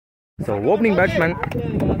So opening batsman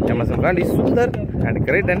MSM Gandhi, Sundar and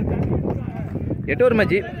Quater. 8 over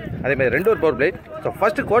match. அதே மாதிரி 2 over power play. So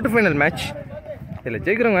first quarter final match. இதில்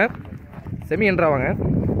ஜெயிக்கிறவங்க semi என்ட்ராவாங்க.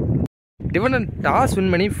 Tiffin toss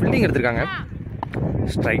win பண்ணி fielding எடுத்திருக்காங்க.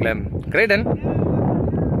 ஸ்ட்ரைக்கில் Quater,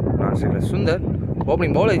 நான் ஸ்ட்ரைக்கில் Sundar,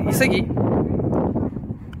 opening bowler இசகி.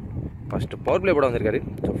 First power play போட வந்திருக்காரு.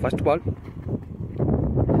 ஸோ ஃபர்ஸ்ட் பால்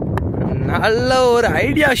நல்ல ஒரு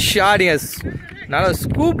ஐடியா ஷாட், எஸ் நல்ல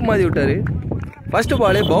ஸ்கூப் மாதிரி விட்டார். ஃபர்ஸ்ட்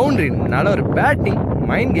பாலே பவுண்ட்ரி, நல்ல ஒரு பேட்டிங்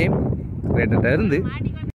மைண்ட் கேம் Quater இருந்து.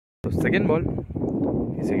 செகண்ட் பால்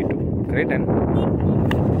இசகி டு Quater,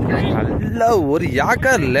 நல்ல ஒரு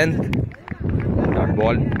yorker length dot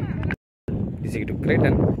ball இசகி to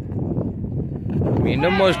Quater.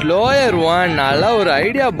 மீண்டும் ஸ்லோயர் ஒன், நல்ல ஒரு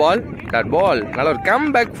ஐடியா பால் டாட் பால், நல்ல ஒரு கம்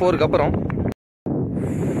பேக் 4க்கு அப்புறம்.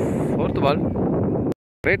 ஃபோர்த் பால்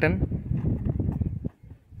Quater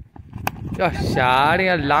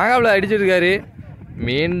ஷாடியா லாங் ஆஃப்ல அடிச்சிருக்காரு.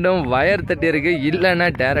 மீண்டும் வயர் தட்டி இருக்கு, இல்லைன்னா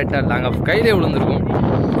டேரக்டா லாங் ஆஃப் கையிலே விழுந்திருக்கும்.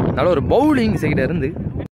 நல்ல ஒரு பவுலிங் சைட இருந்து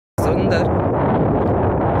சுந்தர்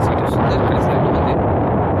வந்து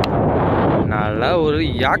நல்ல ஒரு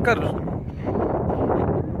யாக்கர்,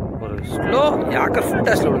 ஒரு ஸ்லோ யாக்கர் ஃபுல்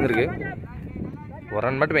டாஸ்ல விழுந்திருக்கு. ஒரு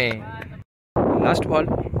ரன் மட்டுமே. லாஸ்ட் பால்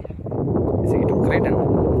Quater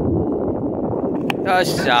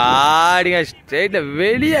ஷாடிங்க ஸ்ட்ரெயிட்ல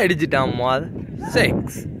வெளியே அடிச்சுட்டான்.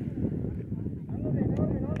 6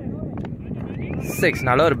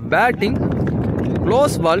 நல்ல ஒரு பேட்டிங்,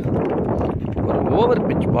 க்ளோஸ் பால், ஒரு ஓவர்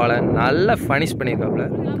பிச் பாலை நல்லா ஃபனிஷ் பண்ணியிருக்காப்புல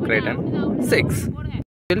Quater. 6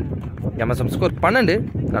 MSM score 12.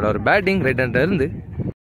 நல்ல ஒரு பேட்டிங் Quater இருந்து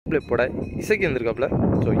பிளே போட இசகி வந்திருக்காப்புல.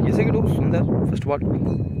 So இசகி to Sundar. First ball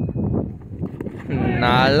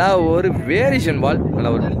நல்லா ஒரு வேரியேஷன் பால், நல்ல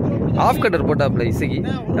ஒரு of cutter போட்டாப்புல இசகி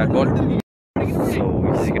dot ball. So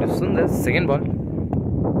இசகி to Sundar. Second ball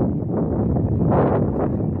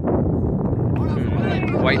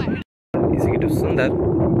white இசகி to Sundar.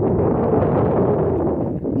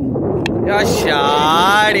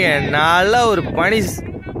 நல்ல ஒரு பனிஷ்,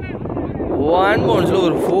 1 பவுன்ஸ்ல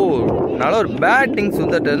ஒரு 4. நல்ல ஒரு பேட்டிங்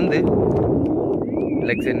சுந்தர்ட்ட இருந்து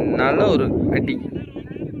லெக் சைட் நல்ல ஒரு அடி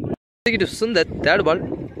இசகி to Sundar. Third ball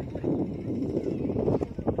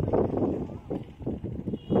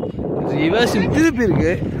reverse திருப்பி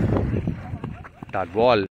இருக்கு டாட்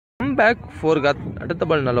பால். கம் பேக் 4க்கு அடுத்த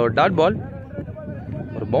பால் நல்ல ஒரு டாட் பால்,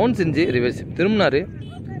 ஒரு பவுன்ஸ் செஞ்சு ரிவர்ஸ் திரும்பினாரு.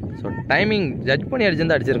 ஸோ டைமிங் ஜட்ஜ் பண்ணி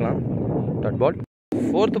அடிச்சிருந்தா அடிச்சிருக்கலாம் dot ball.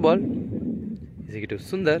 Fourth ball இசகி to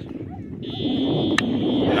Sundar.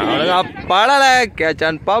 படல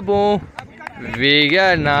கேட்சான்னு பார்ப்போம். மிக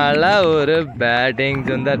நல்ல ஒரு பேட்டிங்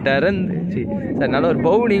சுந்தர்ட்ட இருந்து, சார் நல்ல ஒரு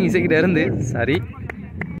பவுலிங் இசகிட்ட இருந்து. சரி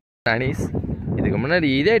அனீஸ் இதுக்கு முன்னாடி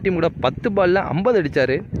இதே டீம் கூட 10 பால்ல 50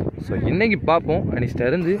 அடித்தார். ஸோ இன்னைக்கு பார்ப்போம் அனீஸ்ட்ட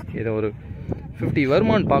இருந்து இதை ஒரு 50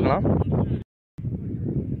 வருமானு பார்க்கலாம்.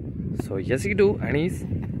 So இசகி to Anees.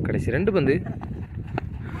 கடைசி 2 பந்து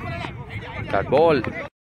டாட் பால்.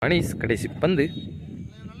 அனீஸ் கடைசி பந்து.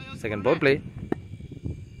 Second power play.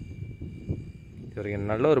 இவருக்கு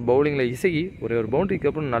நல்ல ஒரு பவுலிங்கில் இசகி ஒரே ஒரு பவுண்டரிக்கு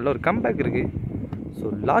அப்புறம் நல்ல ஒரு கம்பேக் இருக்குது. ஸோ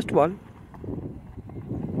லாஸ்ட் பால்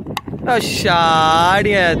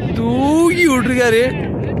ஷாடிய தூக்கி விட்டுருக்காரு.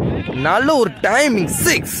 நல்ல ஒரு டைமிங்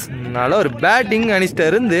 6. நல்ல ஒரு பேட்டிங் அனிஸ்ட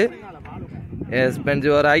இருந்து பெஞ்ச்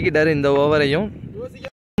ஓவர் ஆக்கிட்டாரு இந்த ஓவரையும்.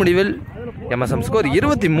 முடிவில் MSM ஸ்கோர்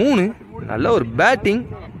 23. நல்ல ஒரு பேட்டிங்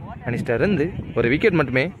அனிஸ்ட இருந்து ஒரு விக்கெட்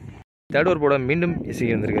மட்டுமே. தேர்ட் ஓவர் போட மீண்டும்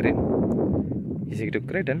இசகி வந்திருக்காரு. இசகி டு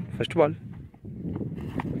Quater. ஃபர்ஸ்ட் பால்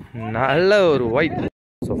நல்ல ஒரு white.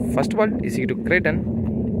 So first ball இசகி to Quater.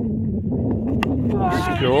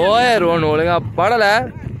 Slower one ஒழுங்கா படல,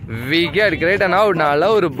 விக்கெட் Quater அவுட். நல்ல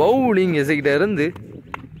ஒரு பவுலிங் இசகிட்ட இருந்து.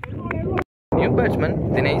 நியூ பேட்ஸ்மேன்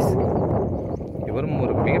தினேஷ், இவரும்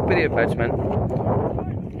ஒரு மிகப்பெரிய பேட்ஸ்மேன்,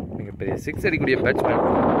 மிகப்பெரிய 6 அடிக்கூடிய பேட்ஸ்மேன்.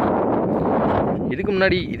 இதுக்கு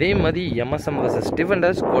முன்னாடி இதே மாதிரி MSM vs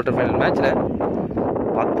defenders quarter final மேட்ச்சில்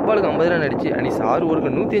 10 பாலுக்கு 50 ரன் அடிச்சு அனீஸ் 6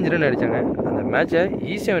 ஓவருக்கு 105 ரன் அடித்தாங்க. அந்த மேட்சை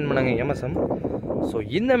ஈஸியாக வின் பண்ணாங்க MSM. ஸோ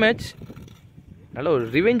இந்த மேட்ச் நல்ல ஒரு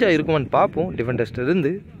ரிவெஞ்சாக இருக்குமான்னு பார்ப்போம் டிஃபெண்டர்ஸ்ட் இருந்து.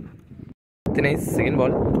 தினேஷ் செகண்ட்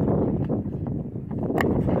பால்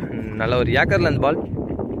நல்ல ஒரு யாக்கர்ல அந்த பால்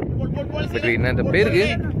என்ற பேருக்கு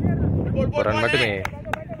ஒரு ரன் மட்டுமே.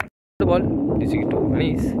 பால் இசகி டு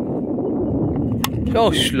அனீஸ்.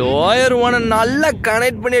 ஸ்லோயர் ஒன் நல்லா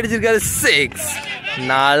கனெக்ட் பண்ணி அடிச்சிருக்காரு. 6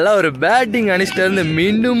 நல்ல ஒரு பேட்டிங் அனிஸ்ட இருந்து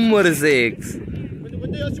மீண்டும் ஒரு 6.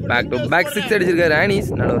 பேக் டு பேக் 6 அடிச்சிருக்காரு அனீஸ்.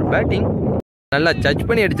 நல்ல ஒரு பேட்டிங், நல்லா ஜட்ஜ்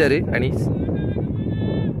பண்ணி அடிச்சாரு Anees.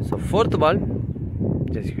 So fourth ball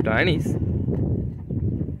இசகி to Anees.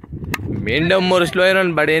 மீண்டும் ஒரு ஸ்லோயர்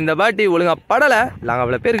ரன். பட் இந்த பாட்டி ஒழுங்கா படலை. லாங்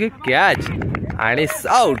ஆஃப்ல பேருக்கு கேட்ச். and is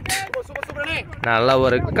out. நல்ல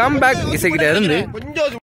ஒரு கம்பேக் இசைக்கிட்ட இருந்து.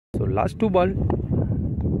 So last 2 ball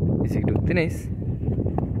இசைக்கிட்டு Dinesh.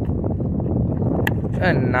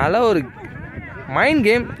 நல்ல ஒரு மைண்ட்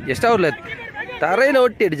கேம். எக்ஸ்ட்ரா ஓவரில் தரையில்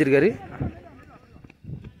ஒட்டி அடிச்சிருக்காரு.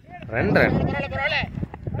 2 ரன்.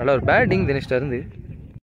 நல்ல ஒரு பேட்டிங் தினேஷ்ட இருந்து.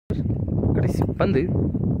 கடைசி பந்து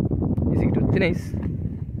இசைக்கிட்டு தினேஷ்.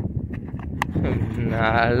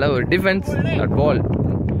 நல்ல ஒரு defence. Dot ball.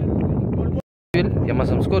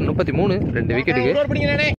 MSM score 33. 2 விக்கெட்டுக்கு.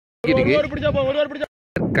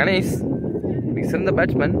 Ganesh மிக சிறந்த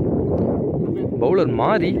பேட்ஸ்மேன். பவுலர்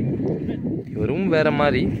மாறி, இவரும் வேற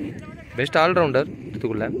மாதிரி பெஸ்ட் ஆல்ரவுண்டர்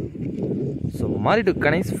இதுக்குள்ள. ஸோ மாறி to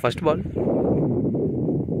Ganesh. First ball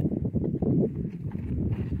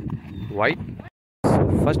white.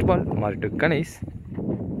 First ball மாறி டு கணேஷ்.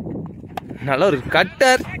 நல்ல ஒரு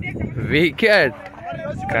கட்டர். விக்கெட்.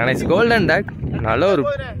 கணேஷ் கோல்டன் டக். நல்ல ஒரு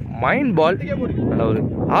மைண்ட் பால். நல்ல ஒரு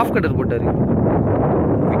ஹாஃப் கட்டர் போட்டார்.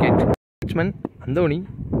 விக்கெட். பேட்ஸ்மேன் அந்தோனி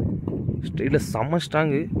ஸ்ட்ரெயிட்டில் செம்ம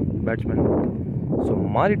ஸ்ட்ராங்கு பேட்ஸ்மேன். ஸோ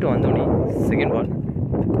மாறிட்டு அந்தோனி செகண்ட் பால்.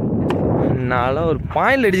 நல்லா ஒரு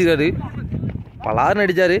பாயிண்டில் அடிச்சிருக்காரு. பலாருன்னு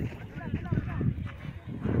அடித்தார்.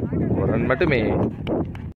 ஒரு ரன் மட்டுமே.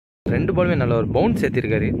 2 பாலுமே நல்ல ஒரு பவுன்ஸ்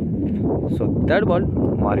சேர்த்திருக்காரு. ஸோ தேர்ட் பால்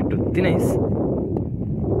மாறிட்டு தினேஷ்.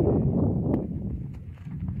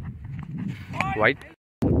 ஒயிட்.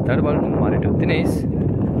 தேர்ட் பால் மாறிட்டு தினேஷ்.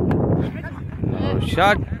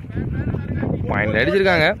 ஷாட். பாயிண்ட்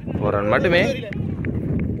அடிச்சிருக்காங்க. ஒரு ரன் மட்டுமே.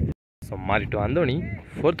 ஸோ மாறிட்டு அந்தோனி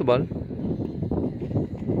ஃபோர்த் பால்.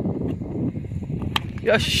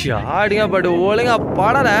 ஷாட்டுங்க, பட் ஒழுங்கா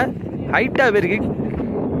படல. ஹைட்டா போயிருக்கு.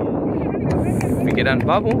 விக்கெட்டான்னு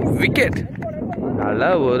பார்ப்போம். விக்கெட். நல்ல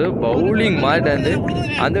ஒரு பவுலிங் மாறிட்டு வந்து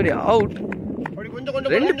அந்தோனி அவுட்.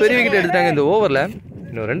 2 பெரிய விக்கெட் எடுத்துட்டாங்க இந்த ஓவரில்.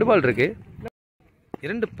 இன்னும் 2 பால் இருக்கு.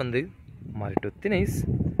 2 பந்து மாறிட்டு தினேஷ்.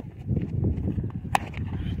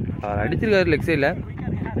 அவர் அடிச்சிருக்காரு லெக் சைடில்.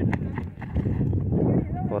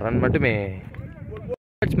 ஒரு ரன் மட்டுமே.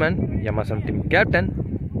 Batsman MSM team captain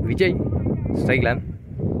Vijay ஸ்ட்ரைக்ல.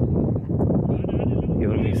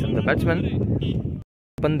 இவர் மிக சிறந்த பேட்ஸ்மேன்.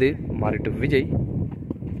 பந்து மாறிட்டு விஜய்.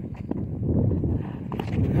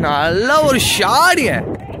 நல்ல ஒரு ஷாட்டுங்க.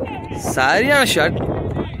 சரியான ஷாட்.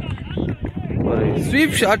 ஒரு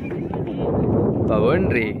ஸ்வீப் ஷாட்.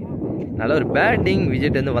 பவன்ரி. நல்ல ஒரு பேட்டிங்.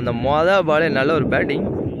 விஜய் வந்து வந்த மொதல் பாலே நல்ல ஒரு பேட்டிங்.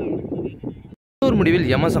 ஒரு முடிவில்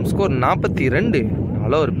எம்எஸ்எம் ஸ்கோர் 42.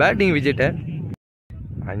 நல்ல ஒரு பேட்டிங் விஜய்ட்ட.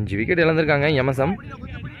 5 wicket இழந்திருக்காங்க MSM.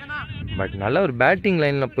 பட் நல்ல ஒரு பேட்டிங்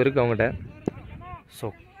லைனில் இப்போ இருக்கு அவங்ககிட்ட. ஸோ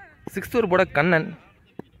 6th ஓவர் போட Kannan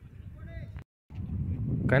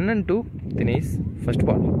to Dinesh. First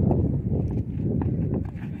ball.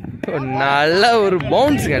 நல்ல ஒரு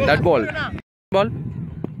பவுன்ஸுங்க. Dot ball. Ball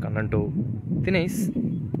Kannan to Dinesh.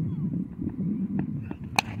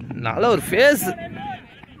 நல்ல ஒரு ஃபேஸ்.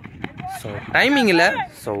 ஸோ டைமிங் இல்லை.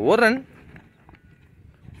 ஸோ ஒரு ரன்.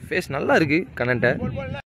 ஃபேஸ் நல்லா இருக்குது கண்ணன்ட்ட.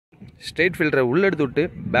 ஸ்ட்ரெயிட் ஃபில்டரை உள்ளே எடுத்து விட்டு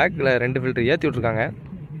பேக்கில் 2 ஃபில்டர் ஏற்றி விட்ருக்காங்க.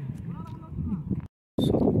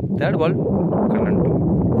 So third ball Kannan to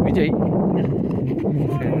Vijay.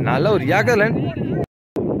 நல்ல ஒரு யாக்கலன்.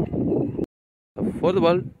 Fourth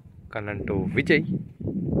ball Kannan to Vijay.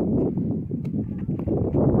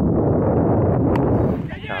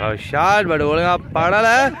 நல்ல ஷாட், பட் ஒழுங்கா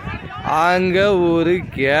படலை. அங்கே ஒரு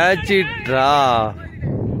கேட்சிட்ரா.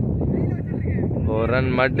 ஒரு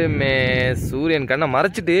ரன் மட்டுமே. சூரியன் கண்ணை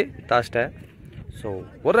மறைச்சிட்டு தாஸ்ட. ஸோ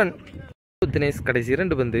ஒரு ரன். தினேஷ் கடைசி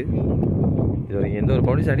 2 பந்து. இது வரைக்கும் எந்த ஒரு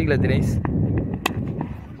பவுண்டரிஸ் அடிக்கல தினேஷ்.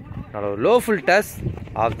 நல்ல ஒரு low full does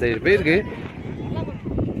of the பேருக்கு.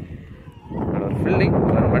 நல்ல ஒரு ஃபீல்டிங்.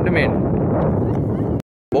 ரன் மட்டுமே.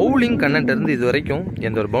 பவுலிங் கண்ணன்ட்ட இருந்து இது வரைக்கும்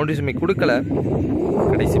எந்த ஒரு பவுண்டரிஸுமே கொடுக்கல.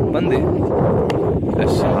 கடைசி பந்து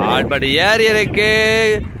ஷாட், பட் ஏறி இருக்கு.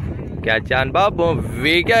 கேட்சான் பார்ப்போம்.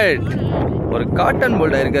 விக்கெட். ஒரு காட்டன்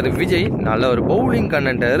போல்டாக இருக்காரு விஜய். நல்ல ஒரு பவுலிங்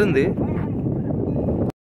கண்ணன்ட்ட இருந்து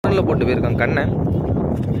போட்டு போயிருக்காங்க கண்ணன்.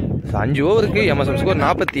 5 ஓவருக்கு எம்எஸ்எம் ஸ்கோர்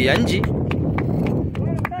 45.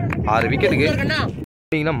 6 விக்கெட்டுக்கு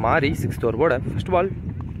மாறி 6th ஓவர் போட. First ball.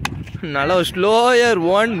 நல்ல ஒரு ஸ்லோயர்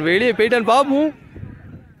 1 வெளியே போயிட்டான்னு பார்ப்போம்.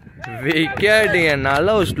 விக்கெட்டுங்க. நல்ல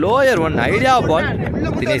ஒரு ஸ்லோயர் 1 ஐடியா பால்.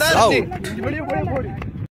 தினேஷ் அவுட்.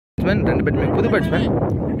 2 பேட்ஸ்மேன் புது பேட்ஸ்மேன்.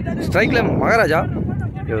 ஸ்ட்ரைக்கில் மகாராஜா.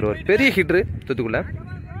 இவர் ஒரு பெரிய ஹிட்ரு தூத்துக்குள்ள.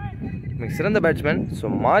 மிக சிறந்த பேட்ஸ்மேன். ஸோ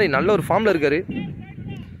மாறி நல்ல ஒரு ஃபார்மில் இருக்காரு.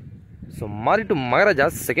 ஸோ மாறி டு மகாராஜா.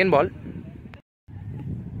 Second ball.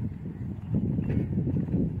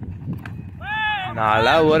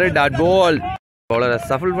 நல்லா ஒரு டாட் பால். பவுலரை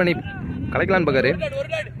சஃபிள் பண்ணி கலைக்கலான்னு பார்க்காரு.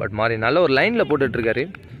 பட் மாறி நல்ல ஒரு லைனில் போட்டுட்ருக்காரு.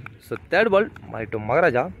 ஸோ தேர்ட் பால் மாறி டு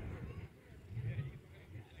மகாராஜா.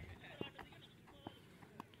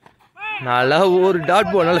 நல்லா ஒரு டாட்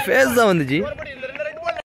பால் நல்ல ஃபேஸ் தான் வந்துச்சு.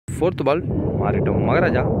 4th பால் மாறிட்டோம்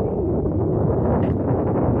மகாராஜா.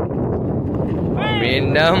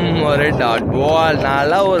 மீண்டும் ஒரு டாட் பால்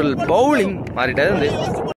நல்லா ஒரு பவுலிங் மாறிட்டது.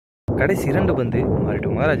 கடைசி 2 பந்து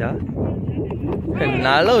மாறிட்டோம் மகாராஜா.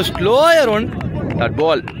 நல்ல ஒரு ஸ்லோயர் ஒன் டாட்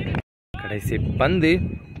பால். கடைசி பந்து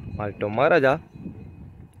மாறிட்டோம் மகாராஜா.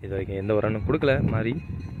 இது வரைக்கும் எந்த ஒரு ரன்னும் கொடுக்கல மாதிரி.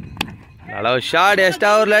 நல்லா ஒரு ஷாட்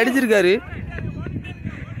எக்ஸ்ட்ரா ஓவரில் அடிச்சிருக்காரு.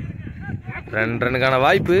 2 ரன்னுக்கான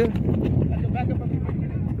வாய்ப்பு.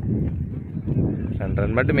 2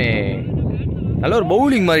 ரன் மட்டுமே. நல்ல ஒரு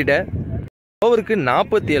பவுலிங் மாறிட்ட. ஓவருக்கு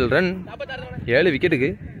 47 run 7 விக்கெட்டுக்கு.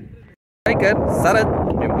 Striker Sarath,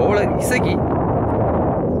 bowler Isakki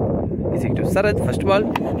to Sarath. First ball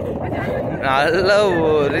நல்ல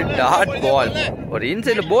ஒரு டாட் பால். ஒரு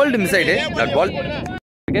இன்சைடில் போல்டு மிஸ் ஆயிடு dot ball.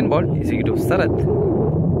 Second ball Isakki to Sarath.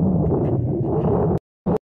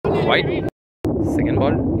 White. Second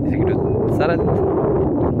ball Isakki to Sarath.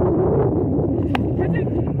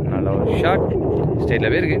 நல்ல ஒரு ஷாட் ஸ்டேட்ல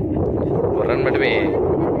போயிருக்கு. ஒரு ரன் மட்டுமே.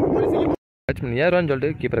 பேட்ஸ்மேன் ஏறுவான்னு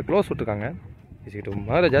சொல்லிட்டு கீப்பரை க்ளோஸ் விட்டுருக்காங்க.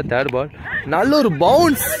 மகாராஜா. தேர்ட் பால் நல்ல ஒரு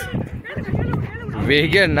பவுன்ஸ்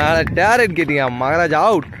விக்கெட். நல்ல டேரட் கேட்டிங்க மகாராஜா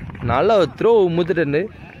அவுட். நல்ல ஒரு த்ரோ முத்துட்டு.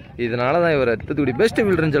 இதனால தான் இவர் தூத்துக்குடி பெஸ்ட்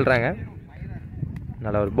ஃபீல்டர்னு சொல்கிறாங்க.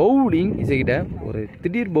 நல்ல ஒரு பவுலிங் இசைக்கிட்ட. ஒரு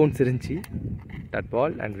திடீர் பவுன்ஸ் இருந்துச்சு. Dot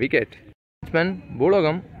ball and wicket. Batsman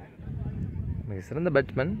பூலோகம் மிக சிறந்த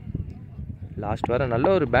பேட்ஸ்மேன். லாஸ்ட் வர நல்ல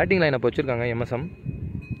ஒரு பேட்டிங் லைனை வச்சுருக்காங்க எம்எஸ்எம்.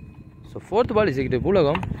 ஸோ 4th பால் இசைக்கிட்ட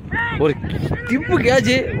பூலோகம். ஒரு டிப்பு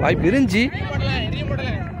கேட்சு வாய்ப்பு இருந்துச்சு.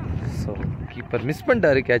 ஸோ கீப்பர் மிஸ்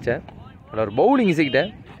பண்ணிட்டாரு கேட்சை. அதில் ஒரு பவுலிங் இசைக்கிட்ட.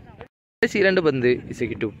 கடைசி 2 பந்து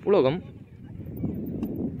இசைக்கிட்டு பூலோகம்.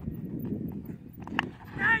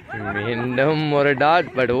 மீண்டும் ஒரு டாட்.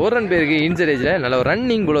 பட் ஒரு ரன் பேருக்கு இன்சரேஜில். நல்ல ஒரு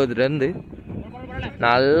ரன்னிங் பூலோகத்துலேருந்து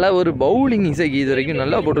நல்ல ஒரு பவுலிங் இசைக்கு இது வரைக்கும்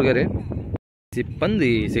நல்லா போட்டிருக்காரு. பந்து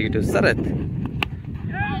இசைக்கிட்டு சரத்.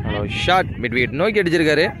 நல்ல ஒரு ஷாட் மிட் விக்கெட் நோக்கி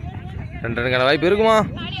அடிச்சிருக்காரு. 2 ரன்னுக்கான வாய்ப்பு இருக்குமா?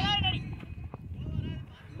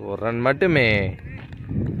 ஒரு ரன் மட்டுமே.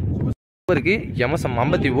 ஓவருக்கு எம்எஸ்எம்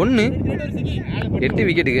 51 8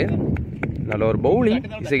 விக்கெட்டுக்கு. நல்ல ஒரு பவுலிங்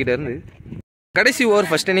இசைக்கிட்ட இருந்து. கடைசி ஓவர்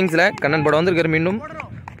ஃபர்ஸ்ட் இன்னிங்ஸில் கண்ணன் படம் வந்திருக்காரு. மீண்டும்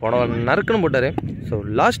படம் நறுக்குன்னு போட்டார். So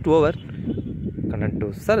last over Kannan to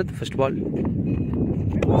Sarath. First ball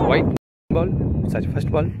white ball. Sorry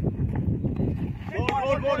first ball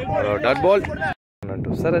dot ball. Kannan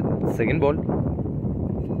to Sarath. Second ball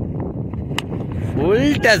full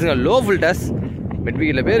டேஸ்ங்க. Low full days mid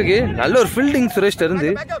விக்கெட்டில் பேருக்கு. நல்ல ஒரு ஃபீல்டிங் சுரேஷ்ட இருந்து.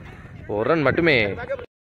 ஒரு ரன் மட்டுமே.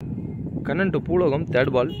 கண்ணன் டு பூலோகம்.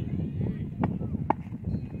 தேர்ட் பால்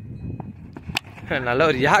நல்ல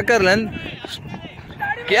ஒரு யாக்கர்லன்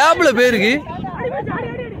கேப்ல பேருக்கு.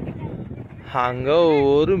 அங்க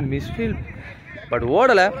ஒரு மிஸ்ஃபீல் பட்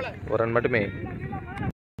ஓடலை. ஒரு ரன் மட்டுமே.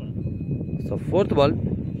 So 4th ball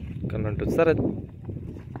Kannan to Sarath.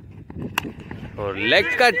 ஒரு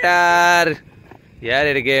லெக் கட்டர் யார்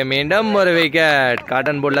இருக்கு. மீண்டும் ஒரு விக்கெட்.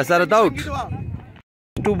 காட்டன் போர்டில் Sarath out.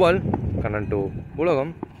 2 ball Kannan to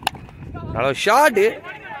பூலோகம். நல்ல ஒரு ஷாட்டு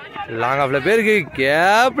லாங் ஆஃப்ல பேருக்கு.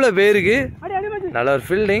 கேப்ல பேருக்கு. நல்ல ஒரு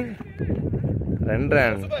ஃபீல்டிங். 2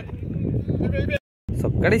 ரன். ஸோ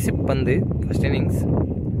கடைசி பந்து ஃபர்ஸ்ட் இன்னிங்ஸ்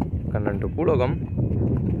கண்ணன் டு பூலோகம்.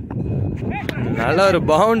 நல்ல ஒரு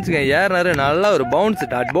பவுன்ஸுங்க. ஏறினாரு. நல்ல ஒரு பவுன்ஸ்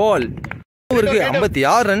டாட் பால். ஓவருக்கு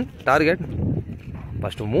 56 ரன் டார்கெட்.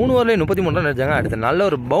 ஃபஸ்ட்டு 3 ஓவர்லேயே 33 ரன் அடிச்சாங்க. அடுத்து நல்ல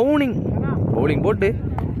ஒரு பவுலிங் போட்டு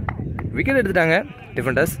விக்கெட் எடுத்துட்டாங்க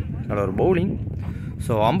டிஃபெண்டர்ஸ். நல்ல ஒரு bowling.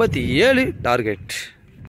 So 57 target.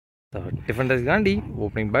 So டிஃபெண்டர்ஸ்காண்டி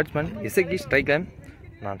opening batsman Isakki ஸ்ட்ரைக்கில்.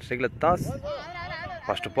 நான் ஸ்ட்ரைக்கில் தாஸ்.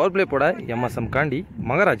 ஃபஸ்ட்டு பவர் பிளே போட எம்எஸ்எம் காண்டி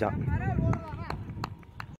மகாராஜா.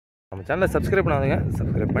 நம்ம சேனலை சப்ஸ்கிரைப் பண்ணாதுங்க.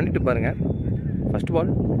 சப்ஸ்கிரைப் பண்ணிட்டு பாருங்கள். ஃபர்ஸ்ட்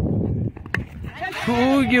பால்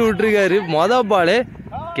தூக்கி விட்டுருக்காரு. மொதல் பால்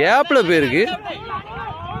கேப்பில் போயிருக்கு.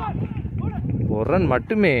 ஒரு ரன்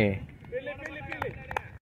மட்டுமே.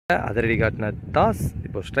 அதிரடி காட்டின தாஸ்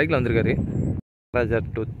இப்போ ஸ்ட்ரைக்கில் வந்திருக்காரு. ராஜா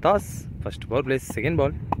to Das. First power play. Second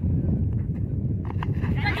ball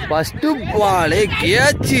first பாலே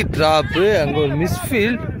கேட்சி ட்ராப்பு. அங்கே ஒரு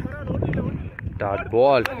மிஸ்ஃபீல்ட் டாட்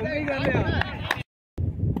பால்.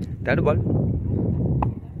 தேர்ட் பால்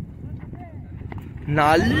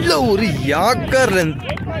நல்ல ஒரு யாக்கர் லென்த்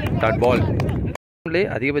டாட் பால்.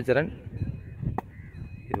 அதிகபட்ச ரன்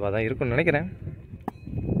இதுவாக தான் இருக்கும்னு நினைக்கிறேன்.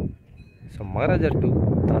 So Maharaja to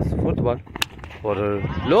Das. 4th பால் ஒரு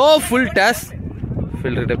லோ ஃபுல் டேஸ்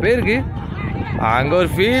ஃபீல்டர்கிட்ட பேருக்கு. அங்கே ஒரு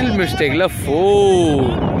ஃபீல்ட் மிஸ்டேக்கில்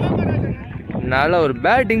 4. நல்ல ஒரு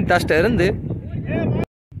பேட்டிங் தாஸ்ட இருந்து.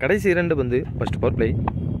 கடைசி 2 பந்து ஃபர்ஸ்ட் பவர் பிளே.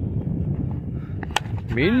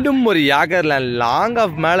 மீண்டும் ஒரு யாக்கர்ல லாங்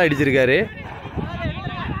ஆஃப் மேலே அடிச்சிருக்காரு.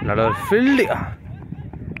 நல்ல ஒரு ஃபீல்டு.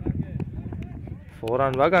 4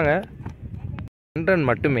 ரன் பார்க்காங்க. 2 ரன்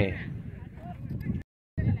மட்டுமே.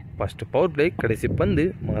 First power play. கடைசி பந்து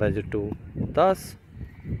மகாராஜா 2 தாஸ்.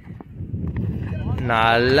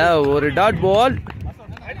 நல்ல ஒரு dot ball.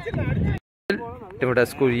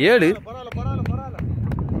 Score 7.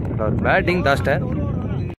 Batting தாஸ்டர்.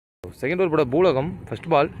 Second over போட பூலகம்.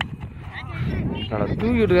 ஃபர்ஸ்ட் பால் நல்லா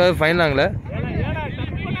தூக்கி விட்டுருக்காரு ஃபைனலாங்கள.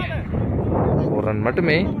 4 ரன்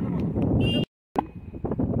மட்டுமே.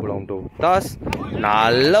 பூலகம் 2 தாஸ்.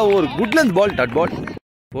 நல்ல ஒரு குட் லென்த் பால். Dot ball.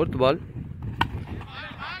 4th பால்.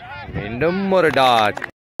 மீண்டும் ஒரு டாட்.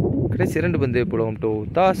 கடைசி 2 பந்து. பூலகம் 2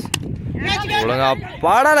 தாஸ். ஒழுங்கா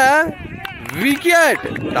பாடல. விக்கெட்.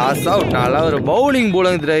 Toss out. நல்லா ஒரு பவுலிங்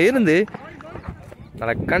பூலகத்துல இருந்து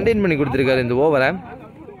நல்லா கண்டெயின் பண்ணி கொடுத்துருக்காரு இந்த ஓவரை.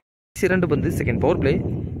 2 பந்து. Second power play.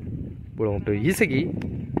 பூலகம் 2 இசகி.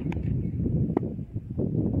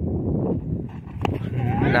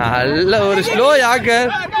 நல்ல ஒரு ஸ்லோ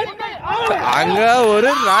யாக்கர். அங்க ஒரு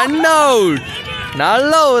ரன் அவுட்.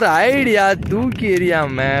 நல்ல ஒரு ஐடியா. தூக்கி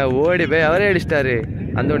எறியாம ஓடி போய் அவரே அடிச்சிட்டாரு.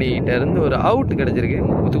 அந்தோனி கிட்ட இருந்து ஒரு அவுட் கிடைச்சிருக்கு.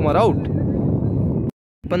 முத்துக்குமார் அவுட்.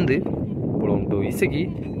 பந்து. பூலகம் 2 இசகி.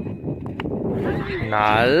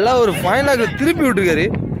 நல்ல ஒரு ஃபைனலாக திருப்பி விட்டுருக்காரு.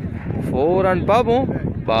 4 ரன் பார்ப்போம்.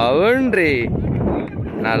 பவுண்டரி.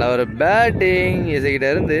 நல்ல ஒரு பேட்டிங் இசைக்கிட்ட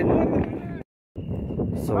இருந்து.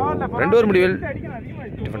 ஸோ 2 ஓவர் முடிவில்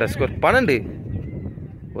டிஃபெண்டர் ஸ்கோர் 12.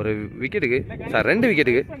 ஒரு விக்கெட்டுக்கு 2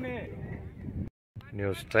 விக்கெட்டுக்கு. நியூ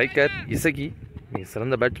ஸ்ட்ரைக்கர் இசகி மிக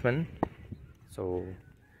சிறந்த பேட்ஸ்மேன். ஸோ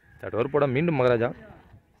 3rd ஓவர் போட மீண்டும் மகாராஜா.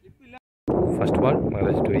 First ball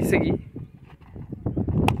Maharaja 2 இசகி.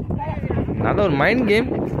 நல்ல ஒரு மைண்ட் கேம்.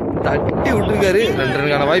 தட்டி விட்டுருக்காரு. 2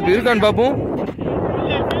 ரன்னுக்கான வாய்ப்பு இருக்கான்னு பார்ப்போம்.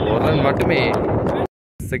 1 ரன் மட்டுமே.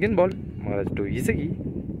 Second ball Maharaja 2 இசகி.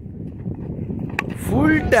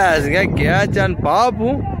 ஃபுல் டாஸ்ங்க. கேட்சான்னு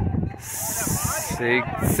பார்ப்போம்.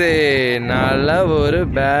 6. நல்ல ஒரு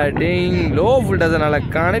பேட்டிங். லோ ஃபுல் டாஸ் நல்லா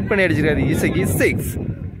கனெக்ட் பண்ணி அடிச்சிருக்காரு இசகி. 6.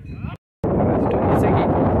 இசகி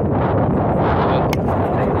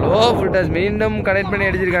லோ ஃபுல் டாஸ் மீண்டும் கனெக்ட் பண்ணி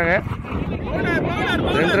அடிச்சிருக்காங்க.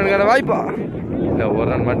 2 ரன்னுக்கான வாய்ப்பா இல்லை. 1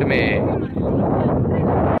 ரன் மட்டுமே.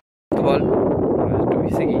 பால்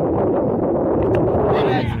இசகி.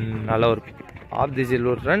 நல்ல ஒரு ஆஃப் தி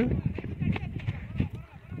சில் ஒரு ரன்.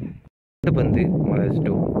 பந்து மகாராஜ்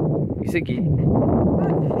 2 இசகி.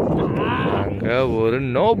 அங்க ஒரு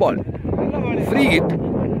நோ பால். Free hit.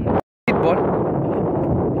 பால்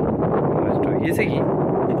மகாராஜ் 2 இசகி.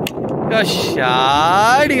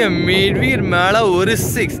 ஷாடிங்க மிட் விக்கெட் மேல ஒரு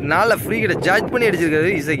 6. நல்ல ஃப்ரீ ஹிட்ட ஜட்ஜ் பண்ணி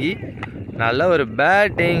அடிச்சிருக்காரு இசகி. நல்ல ஒரு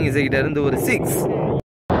பேட்டிங் இசகிட்ட இருந்து ஒரு 6.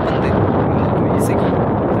 பந்து இசகி.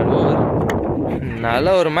 நல்ல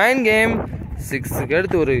ஒரு மைண்ட் கேம். 6க்கு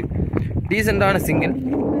அடுத்து ஒரு டீசெண்டான சிங்கிள்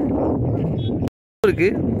இருக்கு.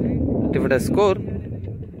 Defender score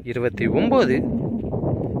 29.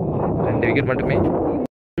 2 விக்கெட் மட்டுமே.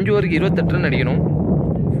 5 ஓவருக்கு 28 ரன் அடிக்கணும்.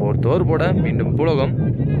 4th ஓவர் போட மீண்டும் பூலகம்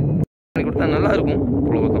கொடுத்தா நல்லா இருக்கும்.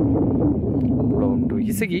 பூலகம் 2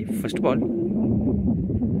 இசகி. First ball.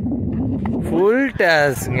 ஃபுல்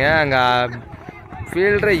டாஸ்ங்க. அங்க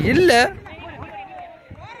ஃபீல்டர் இல்ல.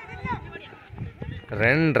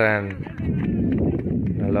 2 ரன்.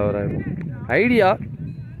 நல்ல ஒரு ஐடியா.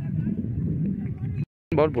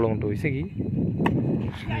 பால். பூலகம் 2 இசகி.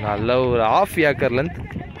 நல்ல ஒரு ஆஃப் ஏக்கர் லென்த்.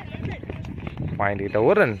 பாயிண்ட் கிட்ட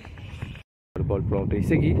 1 ரன். பால். பூலகம் 2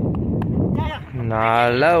 இசகி.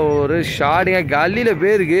 நல்ல ஒரு ஷாடிங்க. கல்லில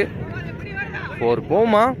பேருக்கு 4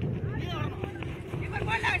 போமா.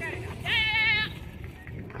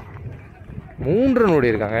 மூன்று ரன்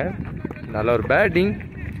ஓடி இருக்காங்க. நல்ல ஒரு பேட்டிங்.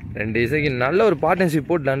 2 இசகி நல்ல ஒரு பார்ட்னர்ஷிப்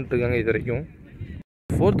போட்டு விளாண்டுட்டு இருக்காங்க இது வரைக்கும்.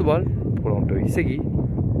 4th பால். பூலகம் 2 இசகி.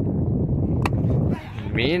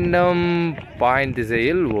 மீண்டும் பாயிண்ட்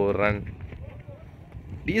திசையில் 1 ரன்.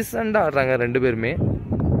 டீசெண்டாக ஆடுறாங்க 2 பேருமே.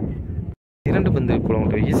 2 பந்து.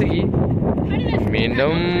 பூலகம் 2 இசகி.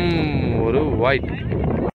 மீண்டும் ஒரு வைட்.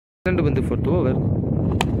 2 பந்து. 4th over.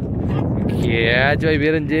 கேட்ச் வாய்ப்பு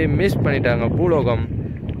எறிஞ்சு மிஸ் பண்ணிட்டாங்க பூலோகம்.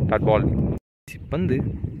 Dot ball. பந்து.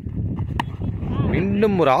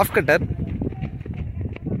 மீண்டும் ஒரு ஆஃப் கட்டர்.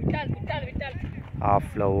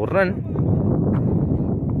 ஆஃப்ல 1 ரன்.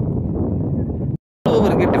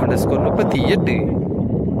 ஓவருக்கு டிஃபெண்டர் ஸ்கோர் 38.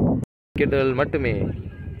 விக்கெட்டுகள் மட்டுமே.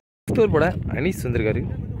 5th ஓவர் போட அனீஸ் வந்திருக்காரு.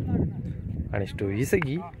 அனீஸ் 2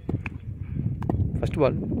 இசகி. First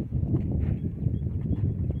ball.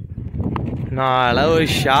 நாள ஒரு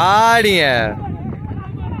ஷாடிங்க.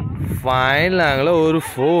 ஃபைனலாங்கள ஒரு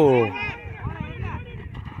 4.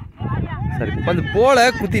 சரி பந்து போல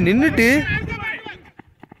குத்தி நின்றுட்டு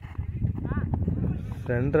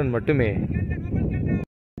 2 ரன் மட்டுமே.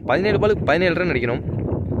 17 பாலுக்கு 17 ரன் அடிக்கணும்.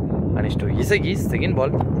 அனிஸ்டோ இசகி செகண்ட்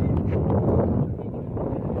பால்.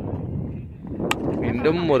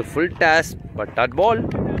 மீண்டும் ஒரு full toss but dot ball.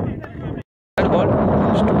 Third ball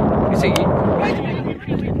இசகி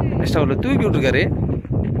next அவரில் தூக்கி விட்டுருக்காரு.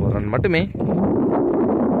 ஒரு ரன் மட்டுமே.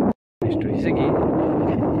 அனிஸ்டோ இசகி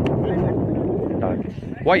டாட்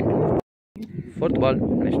ஒயிட். ஃபோர்த் பால்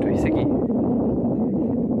அனிஸ்டோ இசகி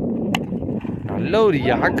நல்ல ஒரு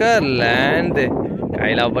யாக்கர் லேண்ட்.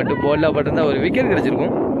 கையில பட்டு போல்ல பட்டு ஒரு விக்கெட்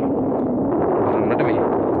கிடைச்சிருக்கும். மட்டுமே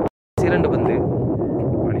 2 பந்து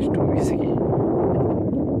அனிஸ்டோ இசகி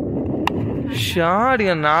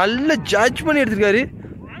ஷாட்டுங்க நல்ல ஜட்ஜ் பண்ணி எடுத்திருக்காரு.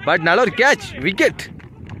 பட் நல்ல ஒரு கேட்ச் விக்கெட்.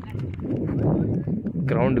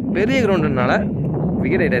 கிரவுண்டு பெரிய கிரவுண்டுனால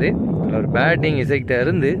விக்கெட் ஆயிட்டாரு. ஒரு பேட்டிங் இசைக்கிட்ட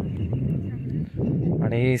இருந்து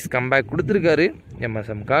அனீஸ் கம்பேக் கொடுத்துருக்காரு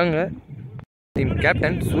எம்எஸ்எம்காங்க. டீம்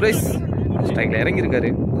கேப்டன் சுரேஷ் ஸ்ட்ரைக்கில்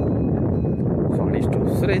இறங்கியிருக்காரு.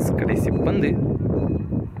 சுரேஷ் கடைசி பந்து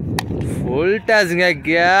ஃபுல் டாஸுங்க.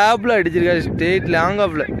 கேப்பில் அடிச்சிருக்காரு. ஸ்டேட் லாங்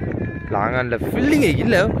ஆஃப்ல லாங் ஆனில் ஃபீல்டிங்கே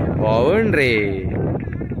இல்லை. பவுண்டரி.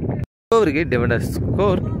 ஓவருக்கு டிஃபெண்டர்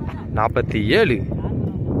ஸ்கோர் 47.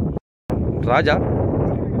 ராஜா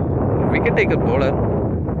விக்கெட் டேக்கர் பவுலர்.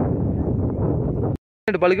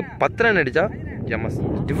 2 பாலுக்கு 10 ரன் அடிச்சா எம்எஸ்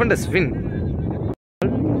டிஃபெண்டர்ஸ் வின்.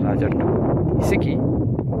 ராஜா இசகி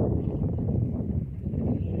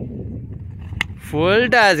ஃபுல்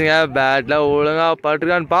டாஸுங்க. பேட்டில் ஒழுங்காக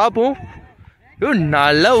பட்டுருக்கான்னு பார்ப்போம்.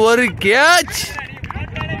 நல்ல ஒரு கேட்ச்.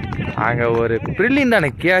 அங்கே ஒரு பிரில்லியண்டான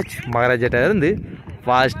கேட்ச் மகாராஜாட்ட இருந்து.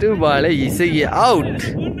 First ball இசகி out.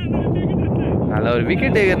 நல்ல ஒரு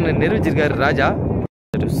விக்கெட் டேக்கர்னு நிரூபிச்சிருக்காரு ராஜா.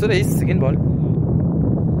 Suresh second ball.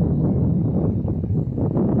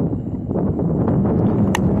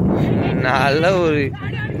 நல்ல ஒரு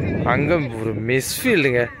அங்கே ஒரு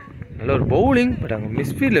மிஸ்ஃபீல்டுங்க. நல்ல ஒரு பவுலிங். பட் அங்கே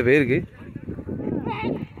மிஸ்ஃபீல்டில் போயிருக்கு.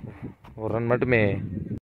 ஒரு ரன் மட்டுமே.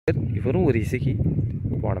 இவரும் ஒரு இசைக்கு.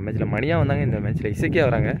 போன மேட்ச்சில் மணியாக வந்தாங்க. இந்த மேட்ச்சில் இசைக்கியாக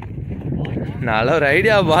வராங்க. நல்ல ஒரு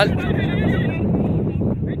idea ball.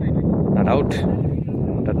 Not out.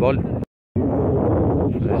 That பால்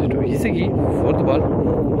இசைக்கு. ஃபோர்த் பால்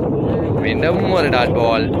மீண்டும் ஒரு டாட்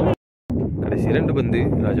பால். கடைசி 2 பந்து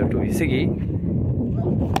ராஜா டு இசைக்கு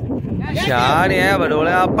ஷாடியா பட்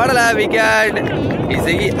ஒழுங்கா படல. விக்கெட்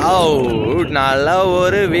இசைக்கு அவுட். நல்ல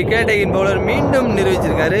ஒரு விக்கெட் டேக்கிங் பவுலர் மீண்டும்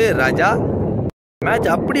நிரூபிச்சிருக்காரு ராஜா. மேட்ச்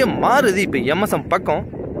அப்படியே மாறுது. இப்போ எம்எஸ்எம் பக்கம்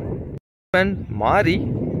மாறி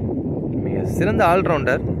மிக சிறந்த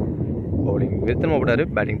ஆல்ரவுண்டர். பவுலிங் விருத்தமாக போட்டாரு.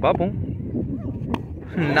 பேட்டிங் பார்ப்போம்.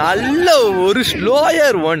 நல்ல ஒரு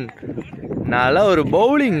ஸ்லோயர் ஒன். நல்ல ஒரு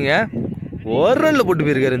பவுலிங்க. ஒரு ரன்ல போட்டு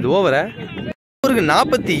போயிருக்காரு இந்த ஓவரை. ஓவருக்கு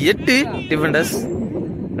 48 டிஃபெண்டர்ஸ்.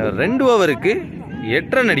 2 ஓவருக்கு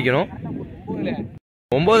 8 ரன் அடிக்கணும்.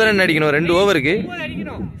 9 ரன் அடிக்கணும் 2 ஓவருக்கு.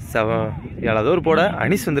 7வது ஓவர் போட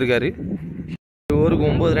அனிஸ் வந்திருக்காரு. ஓவருக்கு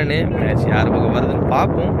 9 ரன்னு. மேட்ச் யார் பக்கம் வருதுன்னு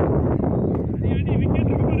பார்ப்போம்.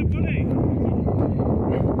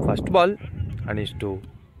 First ball Anis 2.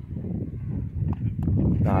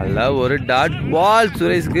 நல்ல ஒரு dot ball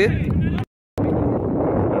சுரேஷ்க்கு.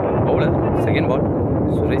 Bowler second ball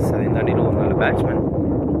Suresh. அதை தாண்டி ஒரு நல்ல பேட்ஸ்மேன்.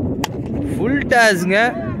 ஃபுல் டாஸ்ங்க.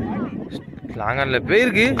 லாங் ஆனில்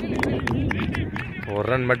போயிருக்கு. ஒரு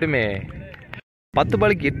ரன் மட்டுமே. 10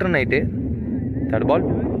 பாலுக்கு 8 ரன் ஆயிட்டு. தேர்ட் பால்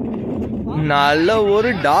நல்ல ஒரு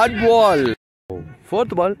டாட் பால்.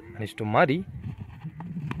 ஃபோர்த் பால் அனிஸ்டு மாறி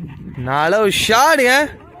நல்ல ஒரு ஷாட்டுங்க.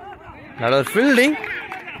 நல்ல ஒரு ஃபீல்டிங்.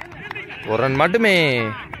 ஒரு ரன் மட்டுமே.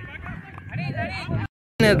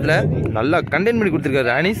 நேரத்தில் நல்லா கண்டெயின் பண்ணி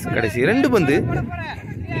கொடுத்துருக்காரு அனிஸ். கடைசி 2 பந்து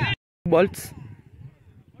பால்ஸ்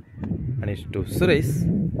அனிஸ் டு சுரேஷ்.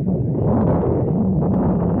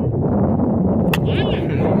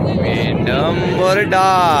 மீண்டும் ஒரு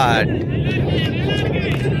டாட்.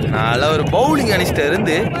 நல்ல ஒரு பவுலிங் அனிஸ்ட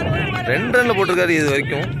இருந்து 2 ரன்ல போட்டிருக்காரு இது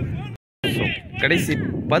வரைக்கும். கடைசி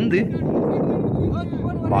பந்து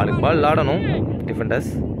பாலுக்கு பால் ஆடணும்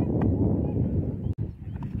டிஃபெண்டர்ஸ்.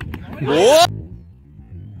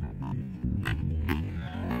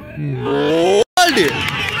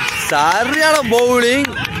 சரியான பவுலிங்.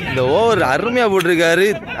 இந்த ஓவர் அருமையா போட்டிருக்காரு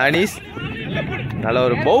அனிஸ். நல்ல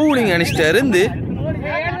ஒரு பவுலிங் அனிஸ்ட இருந்து.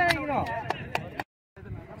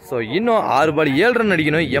 ஸோ இன்னும் 6 பால் 7 ரன்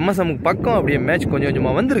அடிக்கணும். எம்எஸ்எம்க்கு பக்கம் அப்படியே மேட்ச் கொஞ்சம்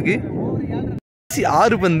கொஞ்சமாக வந்திருக்கு.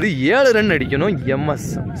 6 பந்து 7 ரன் அடிக்கணும் எம்எஸ்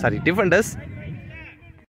டிஃபெண்டர்ஸ்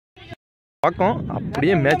பக்கம்.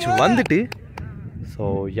 அப்படியே மேட்ச் வந்துட்டு ஸோ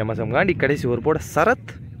எம்எஸ்எம் காண்டி கடைசி ஒரு போட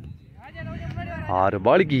சரத் 6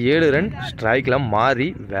 பாலுக்கு 7 ரன். ஸ்ட்ரைக்கில் மாறி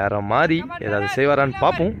வேற மாதிரி ஏதாவது செய்வாரான்னு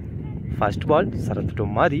பார்ப்போம். ஃபர்ஸ்ட் பால் சரத் டு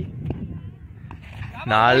மாறி.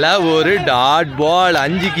 நல்ல ஒரு டாட் பால்.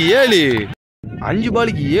 5க்கு 7. 5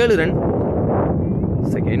 பாலுக்கு 7 ரன்.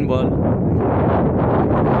 Second ball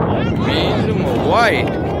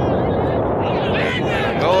white.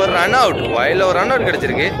 ஒரு ரன் அவுட். வைல்ட்ல ஒரு ரன் அவுட்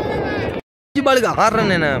கிடைச்சிருக்கு. 5 பாலுக்கு 6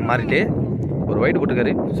 ரன் என்ன மாறிட்டு ஒரு வைட்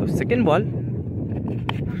போட்டுக்காரு. So second ball.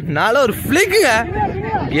 நல்ல ஒரு ஃபிளிக்குங்க.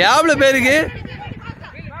 எவ்வளோ பேருக்கு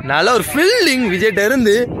நல்ல ஒரு ஃபீல்டிங் விஜய்ட்ட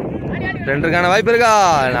இருந்து. 2 ரன்னுக்கான வாய்ப்பு இருக்கா?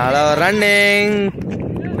 நல்ல ஒரு ரன்னிங்.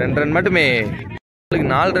 2 ரன் மட்டுமே.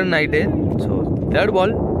 4 ரன் ஆயிட்டு. ஸோ தேர்ட்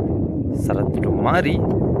பால் சரத்து மாறி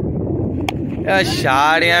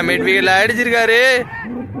ஷாடியா மிட் விக்கெட்ல அடிச்சிருக்காரு.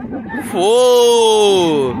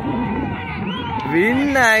 4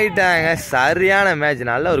 வின் ஆயிட்டாங்க. சரியான மேட்ச்.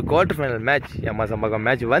 நல்ல ஒரு குவார்டர் ஃபைனல் மேட்ச். எம்எஸ்எம் பக்கம்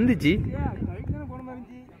மேட்ச் வந்துச்சு.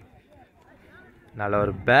 நல்ல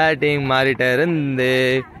ஒரு பேட்டிங் மாறிட்ட இருந்து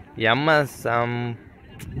எம்எஸ்எம்,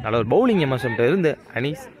 நல்ல ஒரு பவுலிங் எம்எஸ்எம்கிட்ட இருந்து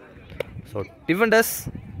Anees. So defenders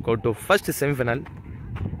go to first semi-final.